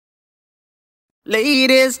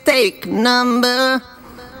Ladies, take a number.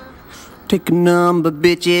 Take a number,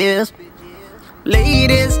 bitches.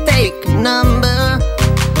 Ladies, take a number.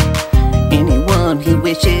 Anyone he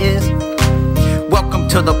wishes. Welcome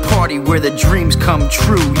to the party where the dreams come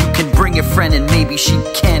true. You can bring a friend and maybe she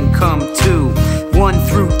can come too. 1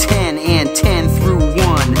 through 10 and 10 through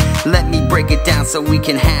 1. Let me break it down so we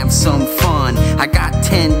can have some fun. I got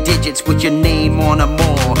 10 digits with your name on them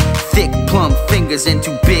all. Thick, plump fingers and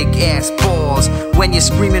 2 big-ass balls. When you're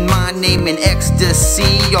screaming my name in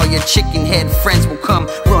ecstasy, all your chicken head friends will come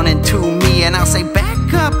running to me, and I'll say,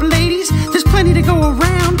 back up, ladies, there's plenty to go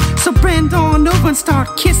around. So bend on over and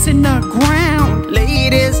start kissing the ground.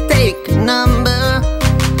 Ladies, take a number.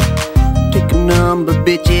 Take a number,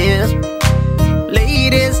 bitches.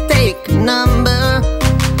 Ladies, take a number.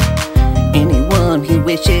 Anyone he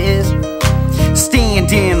wishes.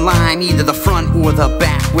 Stand in line, either the front or the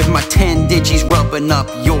back, with my 10 digits rubbing up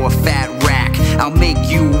your fat rack. I'll make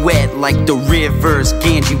you wet like the river's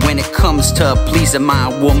Ganges when it comes to pleasing my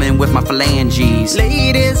woman with my phalanges.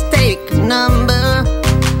 Ladies, take a number.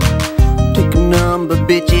 Take a number,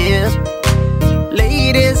 bitches.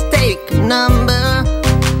 Ladies, take a number.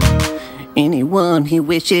 Anyone he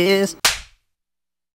wishes.